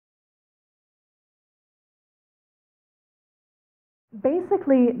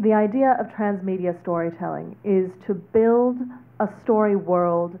Basically, the idea of transmedia storytelling is to build a story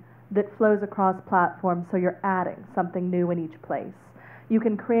world that flows across platforms, so you're adding something new in each place. You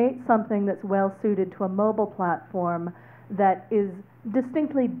can create something that's well suited to a mobile platform that is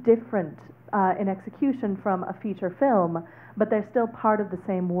distinctly different in execution from a feature film, but they're still part of the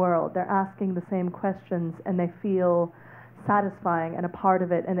same world. They're asking the same questions and they feel satisfying and a part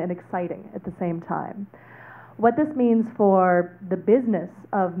of it and exciting at the same time. What this means for the business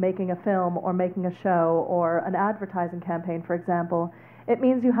of making a film or making a show or an advertising campaign, for example, it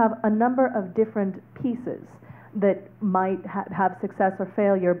means you have a number of different pieces that might have success or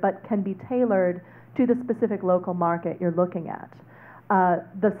failure, but can be tailored to the specific local market you're looking at.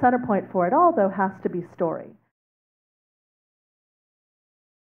 The center point for it all, though, has to be story.